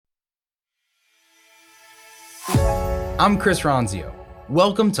I'm Chris Ronzio.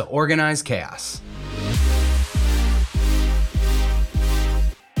 Welcome to Organized Chaos.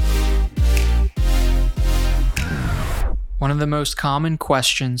 One of the most common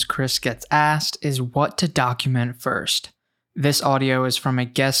questions Chris gets asked is what to document first. This audio is from a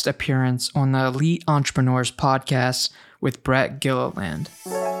guest appearance on the Elite Entrepreneurs podcast with Brett Gilliland.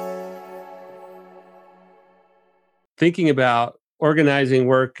 Thinking about organizing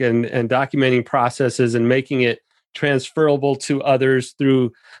work and documenting processes and making it transferable to others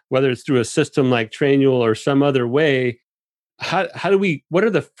through, whether it's through a system like Trainual or some other way, what are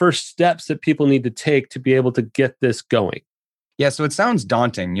the first steps that people need to take to be able to get this going? Yeah, so it sounds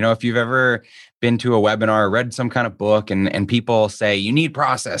daunting. If you've ever been to a webinar, read some kind of book, and people say, you need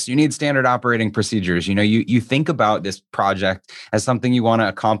process, you need standard operating procedures. You think about this project as something you want to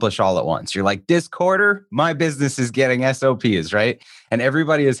accomplish all at once. You're like, this quarter, my business is getting SOPs, right? And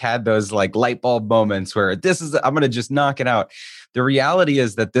everybody has had those like light bulb moments where I'm going to just knock it out. The reality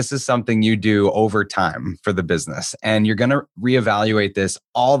is that this is something you do over time for the business, and you're going to reevaluate this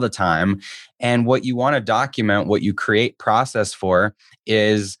all the time. And what you want to document, what you create process for,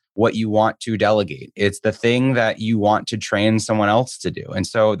 is what you want to delegate. It's the thing that you want to train someone else to do. And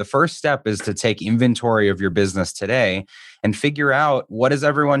so the first step is to take inventory of your business today and figure out, what does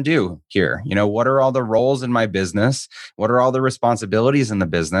everyone do here? What are all the roles in my business? What are all the responsibilities in the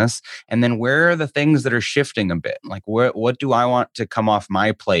business? And then where are the things that are shifting a bit? Like what do I want to come off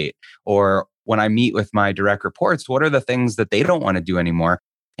my plate? Or when I meet with my direct reports, what are the things that they don't want to do anymore?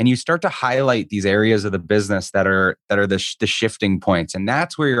 And you start to highlight these areas of the business that are the shifting points. And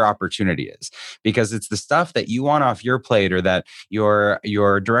that's where your opportunity is, because it's the stuff that you want off your plate, or that your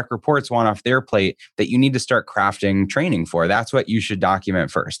direct reports want off their plate, that you need to start crafting training for. That's what you should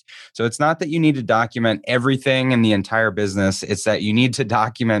document first. So it's not that you need to document everything in the entire business. It's that you need to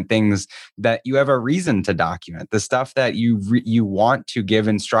document things that you have a reason to document, the stuff that you want to give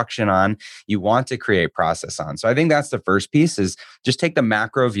instruction on, you want to create process on. So I think that's the first piece, is just take the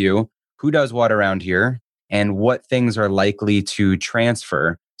macro view, who does what around here, and what things are likely to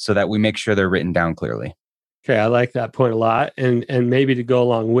transfer, so that we make sure they're written down clearly. Okay, I like that point a lot. And maybe to go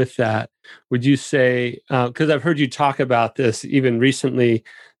along with that, would you say, because I've heard you talk about this even recently,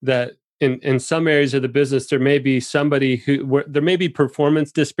 that in some areas of the business, there may be there may be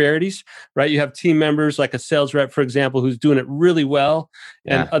performance disparities, right? You have team members like a sales rep, for example, who's doing it really well,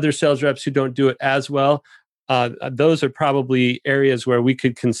 and other sales reps who don't do it as well. Those are probably areas where we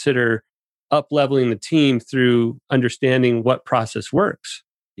could consider up-leveling the team through understanding what process works.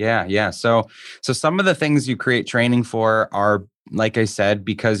 Yeah. So some of the things you create training for are, like I said,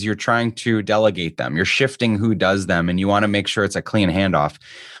 because you're trying to delegate them. You're shifting who does them, and you want to make sure it's a clean handoff.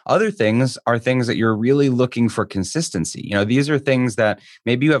 Other things are things that you're really looking for consistency. These are things that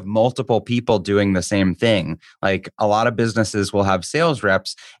maybe you have multiple people doing the same thing. Like a lot of businesses will have sales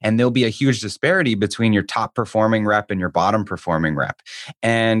reps, and there'll be a huge disparity between your top performing rep and your bottom performing rep.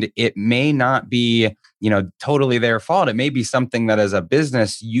 And it may not be totally their fault. It may be something that as a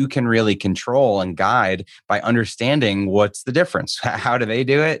business you can really control and guide by understanding what's the difference. How do they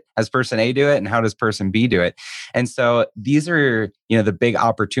do it? Has person A do it? And how does person B do it? And so these are, the big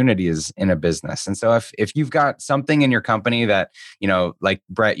opportunities in a business. And so if you've got something in your company that, like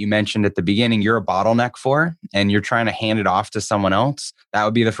Brett, you mentioned at the beginning, you're a bottleneck for, and you're trying to hand it off to someone else, that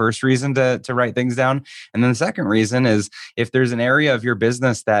would be the first reason to write things down. And then the second reason is, if there's an area of your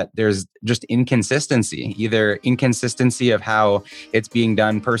business that there's just inconsistency, either inconsistency of how it's being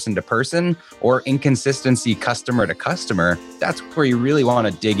done person to person, or inconsistency customer to customer, that's where you really want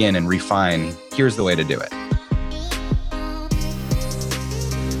to dig in and refine. Here's the way to do it.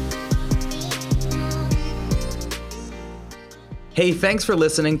 Hey, thanks for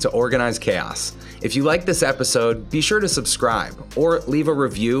listening to Organized Chaos. If you like this episode, be sure to subscribe or leave a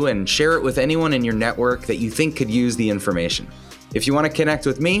review and share it with anyone in your network that you think could use the information. If you want to connect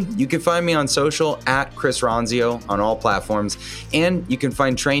with me, you can find me on social at Chris Ronzio on all platforms, and you can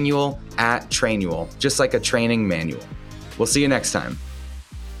find Trainual at Trainual, just like a training manual. We'll see you next time.